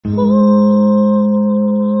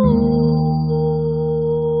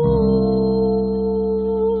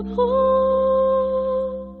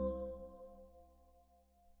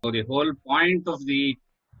the whole point of the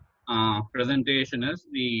presentation is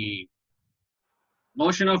the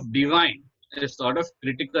notion of divine is sort of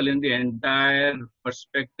critical in the entire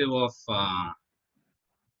perspective of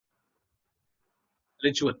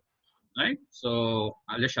ritual, right? So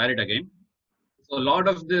I'll just share it again. So a lot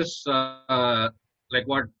of this, like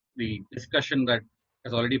what the discussion that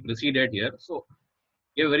has already preceded here, so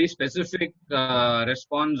give very specific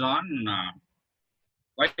response on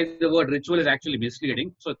why the word ritual is actually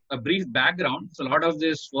misleading. So a brief background. So a lot of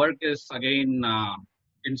this work is again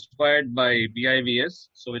inspired by BIVS,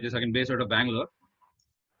 so which is again based out of Bangalore.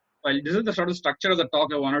 Well, this is the sort of structure of the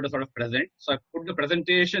talk I wanted to sort of present. So I put the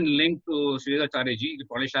presentation link to Sridhar ji. You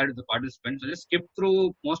probably shared with the participants. So just skip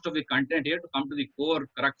through most of the content here to come to the core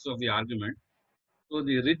crux of the argument. So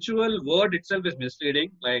the ritual word itself is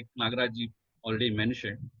misleading, like Nagaraj ji already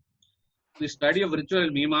mentioned. The study of ritual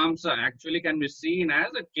Mimamsa actually can be seen as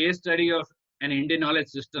a case study of an Indian knowledge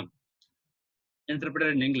system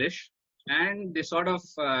interpreted in English. And they sort of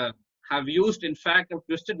have used, in fact, have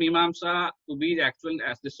twisted Mimamsa to be the actual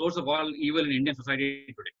as the source of all evil in Indian society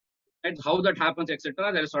today. And how that happens,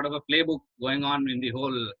 etc. There is sort of a playbook going on in the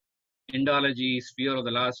whole Indology sphere of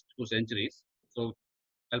the last 2 centuries. So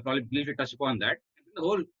I'll probably briefly touch upon that. The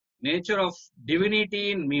whole nature of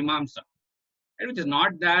divinity in Mimamsa, right, which is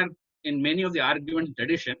not there in many of the argument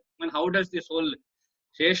tradition. And how does this whole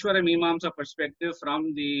Sheshwara Mimamsa perspective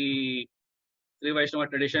from the Sri Vaishnava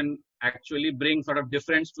tradition actually bring sort of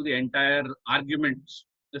difference to the entire arguments?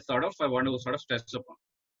 This sort of I want to sort of stress upon,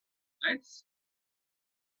 right?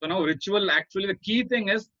 So now ritual, actually the key thing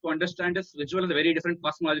is to understand is ritual is a very different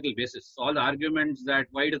cosmological basis. So all the arguments that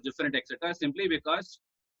why it is different, etc., simply because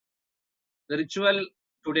the ritual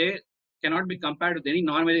today cannot be compared with any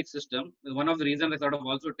non-Vedic system. One of the reasons I sort of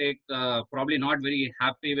also take probably not very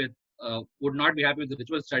happy with, would not be happy with the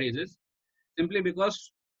ritual studies is simply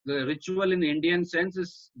because the ritual in the Indian sense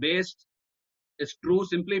is true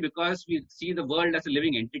simply because we see the world as a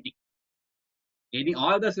living entity.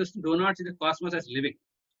 All the systems do not see the cosmos as living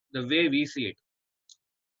the way we see it.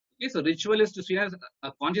 Okay, so ritual is to see as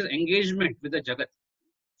a conscious engagement with the Jagat.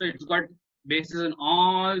 So it's got basis in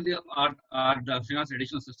all the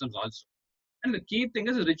traditional systems also. And the key thing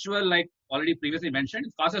is ritual, like already previously mentioned,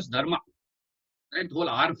 it causes dharma. Right? The whole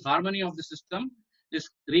harmony of the system is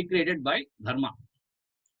recreated by dharma.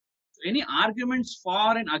 So any arguments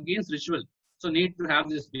for and against ritual, so need to have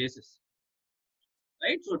this basis.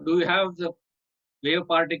 Right? So do you have the wave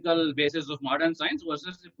particle basis of modern science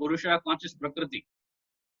versus the Purusha conscious Prakriti,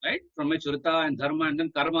 right? From which Rita and Dharma and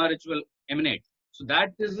then Karma ritual emanate. So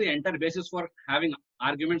that is the entire basis for having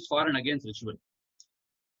arguments for and against ritual.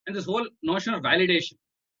 And this whole notion of validation.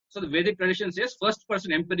 So the Vedic tradition says first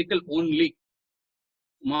person empirical only.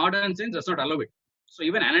 Modern science does not allow it. So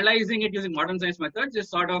even analyzing it using modern science methods is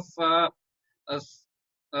sort of a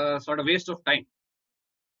waste of time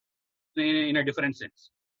in a different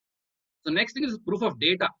sense. So next thing is proof of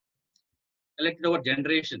data collected over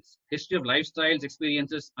generations, history of lifestyles,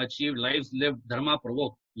 experiences, achieved, lives lived, dharma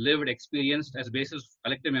provoked, lived, experienced as basis of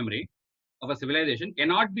collective memory of a civilization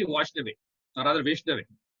cannot be washed away, or rather wished away.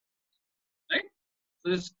 Right?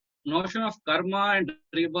 So this notion of karma and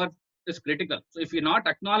rebirth is critical. So if you're not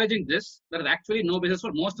acknowledging this, there is actually no basis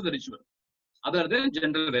for most of the ritual, other than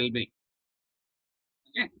general well-being.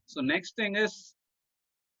 Okay. So next thing is,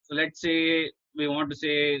 so let's say we want to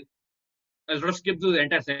say, I'll sort of skip through the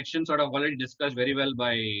entire section, sort of already discussed very well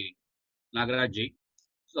by Nagaraj ji.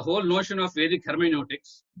 So the whole notion of Vedic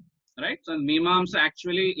hermeneutics, right? So Mimamsa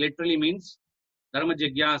actually literally means Dharma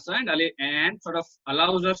Jigyasa and sort of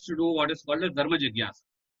allows us to do what is called as Dharma Jigyasa.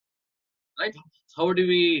 Right? How do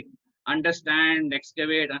we understand,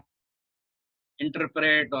 excavate,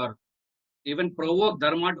 interpret, or even provoke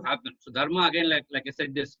Dharma to happen? So Dharma, again, like I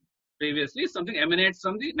said this previously, something emanates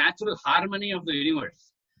from the natural harmony of the universe.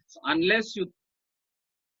 So unless you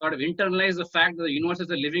sort of internalize the fact that the universe is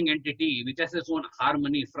a living entity which has its own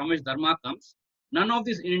harmony from which dharma comes, none of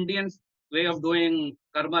these Indians' way of doing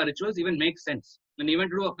karma rituals even makes sense. And even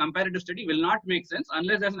to do a comparative study will not make sense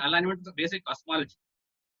unless there's an alignment with the basic cosmology.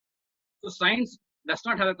 So science does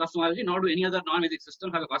not have a cosmology, nor do any other non-Vedic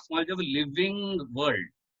system have a cosmology of a living world,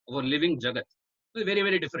 of a living Jagat. So very,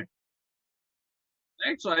 very different.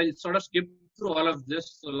 Right? So I'll sort of skip through all of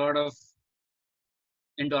this. So a lot of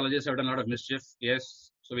Indologists have done a lot of mischief,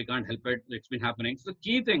 yes, so we can't help it, it's been happening. So the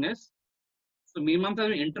key thing is, so Mimamsa has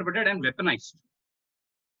been interpreted and weaponized,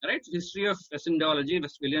 right? So history of West Indology,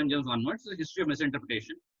 West William James onwards, the history of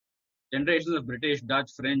misinterpretation, generations of British,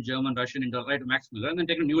 Dutch, French, German, Russian, Indology, right, Max Miller, and then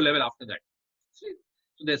take a new level after that. So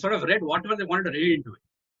they sort of read whatever they wanted to read into it.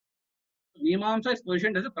 Mimamsa is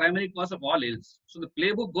positioned as the primary cause of all ills. So the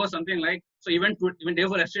playbook goes something like, so even day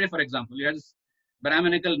before yesterday, for example, you have this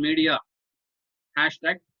Brahminical media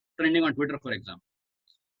hashtag trending on Twitter, for example.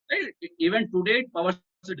 Right? Even today, it powers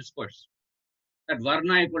the discourse that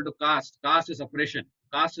Varna equal to caste, caste is oppression,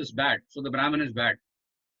 caste is bad, so the Brahmin is bad,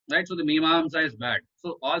 right? So the Mimamsa is bad,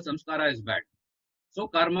 so all samskara is bad. So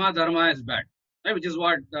karma, dharma is bad, right? Which is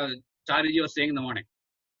what Chariji was saying in the morning.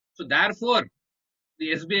 So therefore,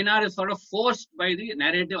 the SBNR is sort of forced by the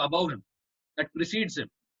narrative above him that precedes him,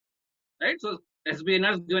 right? So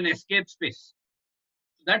SBNR is given escape space.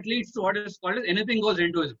 That leads to what is called as anything goes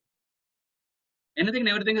Hinduism. Anything and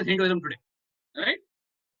everything is Hinduism today, right?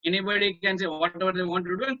 Anybody can say whatever they want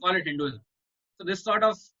to do and call it Hinduism. So this sort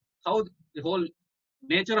of how the whole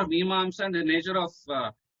nature of Mimamsa and the nature of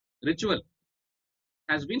ritual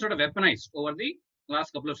has been sort of weaponized over the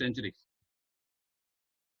last couple of centuries.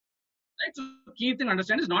 Right? So key thing to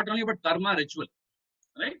understand is not only about karma ritual,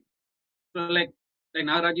 right? So like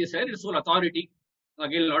Nagaraji said, it's all authority.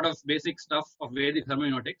 Again, a lot of basic stuff of Vedic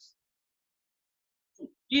hermeneutics. So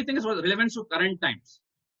key thing is relevance to current times,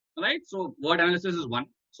 right? So word analysis is one.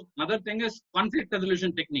 So another thing is conflict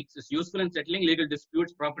resolution techniques. It's useful in settling legal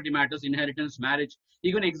disputes, property matters, inheritance, marriage.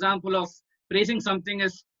 Even example of praising something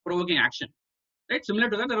as provoking action. Right? Similar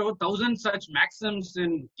to that, there are over 1,000 such maxims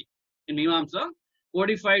in Mimamsa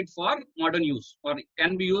codified for modern use or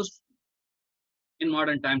can be used in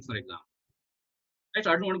modern times, for example. Right?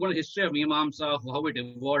 So I don't want to go into the history of Mimamsa, how it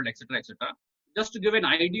evolved, etc., etc. Just to give an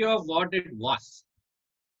idea of what it was.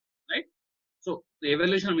 Right? So the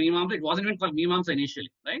evolution of Mimamsa, it wasn't even called Mimamsa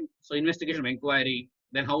initially, right? So investigation of inquiry,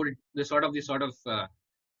 then how did this sort of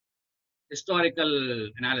historical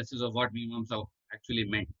analysis of what Mimamsa actually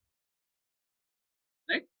meant.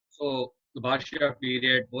 Right? So the Bhashya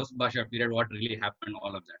period, post-Bhashya period, what really happened,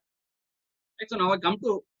 all of that. Right? So now I come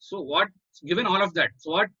to, so what, given all of that,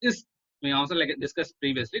 so what is, we also like discussed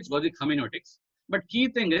previously, it's Vedic hermeneutics. But key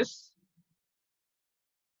thing is,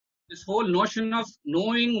 this whole notion of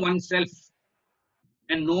knowing oneself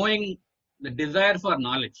and knowing the desire for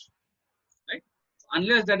knowledge, right?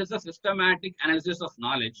 Unless there is a systematic analysis of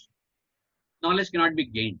knowledge, knowledge cannot be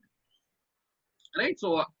gained. Right?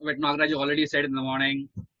 So what Nagaraja already said in the morning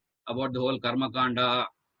about the whole Karma Kanda,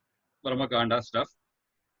 Brahma Kanda stuff.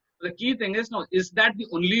 The key thing is, now, is that the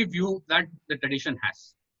only view that the tradition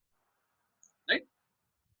has? Right?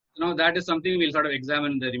 So now that is something we'll sort of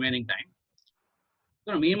examine in the remaining time.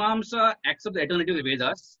 So Mimamsa accepts the eternity of the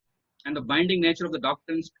Vedas and the binding nature of the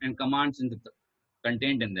doctrines and commands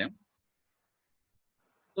contained in them.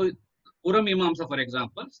 So Pura Mimamsa, for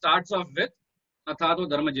example, starts off with Athato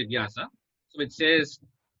Dharma Jigyasa. So it says,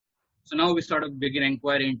 so now we start to begin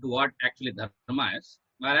inquiry into what actually Dharma is.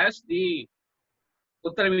 Whereas the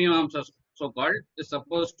Uttara Mimamsa, so-called, is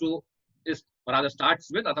supposed to, is rather starts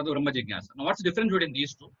with Athato Dharma Jigyasa. Now what's the difference between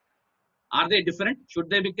these two? Are they different? Should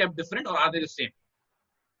they be kept different, or are they the same?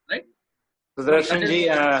 Right?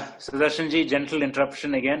 Sudarshanji, gentle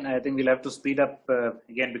interruption again. I think we'll have to speed up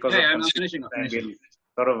again because I'm finishing.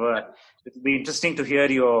 It'll be interesting to hear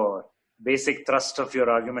your basic thrust of your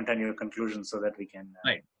argument and your conclusion so that we can.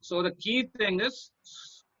 Right. So the key thing is,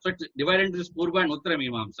 so it's divided into this Purva and Uttara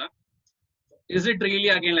Mimamsa. Is it really,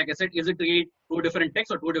 again, like I said, is it really two different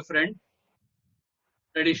texts or two different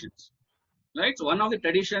traditions? Right. So one of the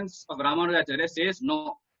traditions of Ramanujacharya says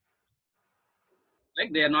no.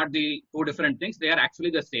 Like they are not the two different things; they are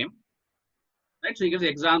actually the same. Right. So he gives the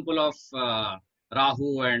example of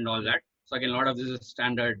Rahu and all that. So again, a lot of this is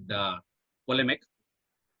standard polemic.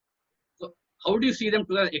 So how do you see them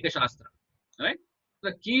together? Ekashastra, right?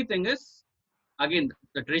 The key thing is, again,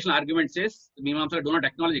 the traditional argument says the Mimamsa do not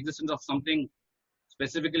acknowledge the existence of something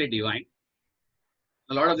specifically divine.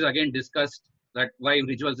 A lot of this again discussed that why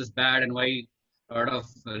rituals is bad and why a lot of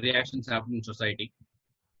reactions happen in society.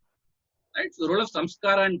 Right? So the role of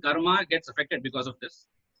samskara and karma gets affected because of this.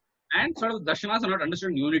 And sort of darshanas are not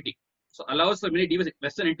understood in unity. So allows for many devious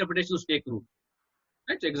Western interpretations to take root.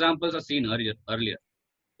 Right? So examples are seen earlier.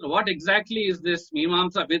 So what exactly is this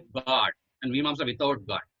Mimamsa with God and Mimamsa without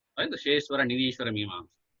God? Right? The Sheshwara, Nidishwara Mimamsa.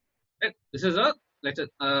 Right? This is a, let's say,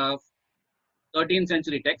 13th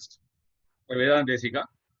century text by Vedanta Desika.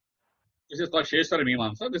 This is called Sheshwara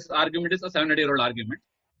Mimamsa. This argument is a 700-year-old argument.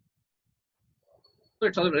 So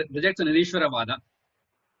it sort of rejects an Nidishwara Vada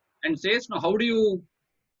and says, now how do you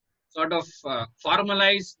sort of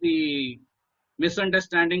formalize the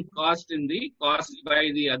misunderstanding caused by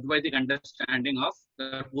the Advaitic understanding of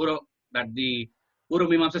the Pura, that the Pura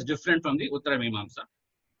Mimamsa is different from the Uttara Mimamsa.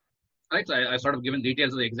 Right? So I sort of given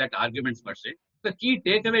details of the exact arguments per se. The key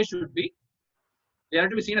takeaway should be, they are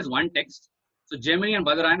to be seen as one text. So Gemini and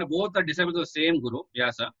Badarayana both are disciples of the same Guru,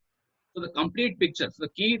 Vyasa. So the complete picture. So the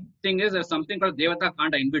key thing is there's something called Devata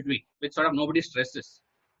Kanda in between, which sort of nobody stresses,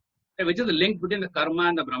 which is the link between the Karma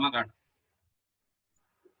and the Brahma Kanda.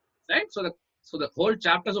 Right? So the whole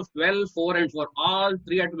chapters of 12, 4 and 4, all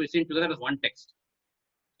three have to be seen together as one text.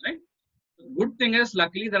 Right? The good thing is,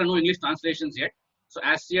 luckily, there are no English translations yet. So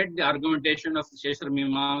as yet, the argumentation of Sheshar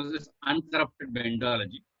Mimamsa is uncorrupted by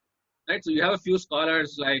Indology. Right? So you have a few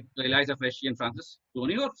scholars like Eliza Freshy and Francis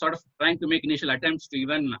Tony who are sort of trying to make initial attempts to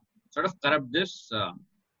even sort of corrupt this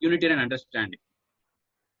Unitarian understanding.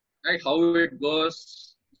 Right? How it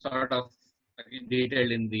goes, sort of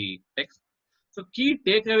detailed in the text. So key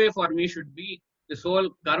takeaway for me should be this whole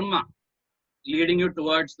karma leading you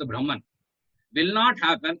towards the Brahman will not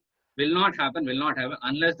happen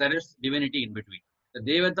unless there is divinity in between. The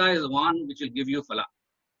Devata is the one which will give you phala.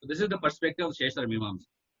 So this is the perspective of Sheshar Mimamsa.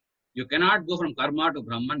 You cannot go from karma to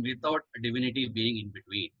Brahman without a divinity being in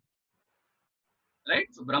between. Right?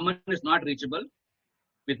 So Brahman is not reachable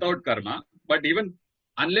without karma, but even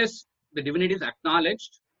unless the divinity is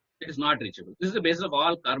acknowledged, it is not reachable. This is the basis of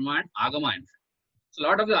all karma and agama. So a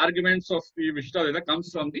lot of the arguments of the Vishishtadvaita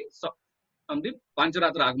comes from the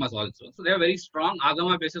Pancharatra agamas also. So they have very strong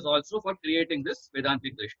agama basis also for creating this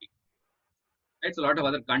Vedantic Drishti. Right? So a lot of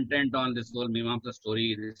other content on this whole Mimamsa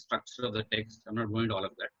story, the structure of the text. I'm not going to all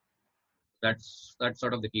of that. That's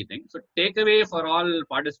sort of the key thing. So takeaway for all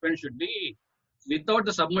participants should be without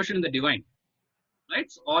the submersion in the divine. Right?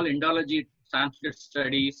 So all Indology, Sanskrit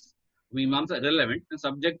studies, Mimamsa are relevant and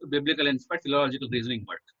subject to biblical inspired philological reasoning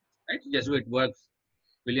work. Right? Jesuit works,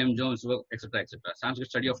 William Jones work, etc., etc. Sanskrit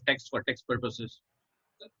study of text for text purposes.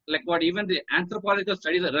 Like what even the anthropological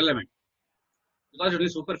studies are relevant because it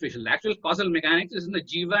is superficial. The actual causal mechanics is in the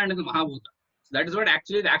Jiva and in the Mahabhuta. So that is what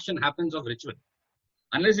actually the action happens of ritual.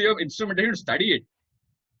 Unless you have instrumentation to study it.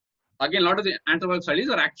 Again, a lot of the anthropological studies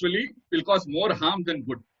are actually will cause more harm than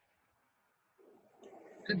good.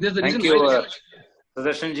 Thank you,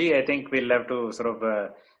 Sudarshanji. I think we'll have to sort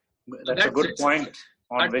of. That's a good point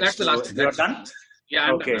on which you're done.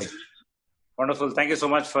 Yeah. Okay. Wonderful. Thank you so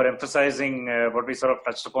much for emphasizing what we sort of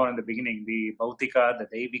touched upon in the beginning: the Bhautika, the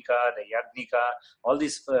Devika, the Yagnika. All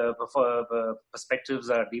these perspectives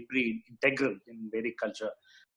are deeply integral in Vedic culture.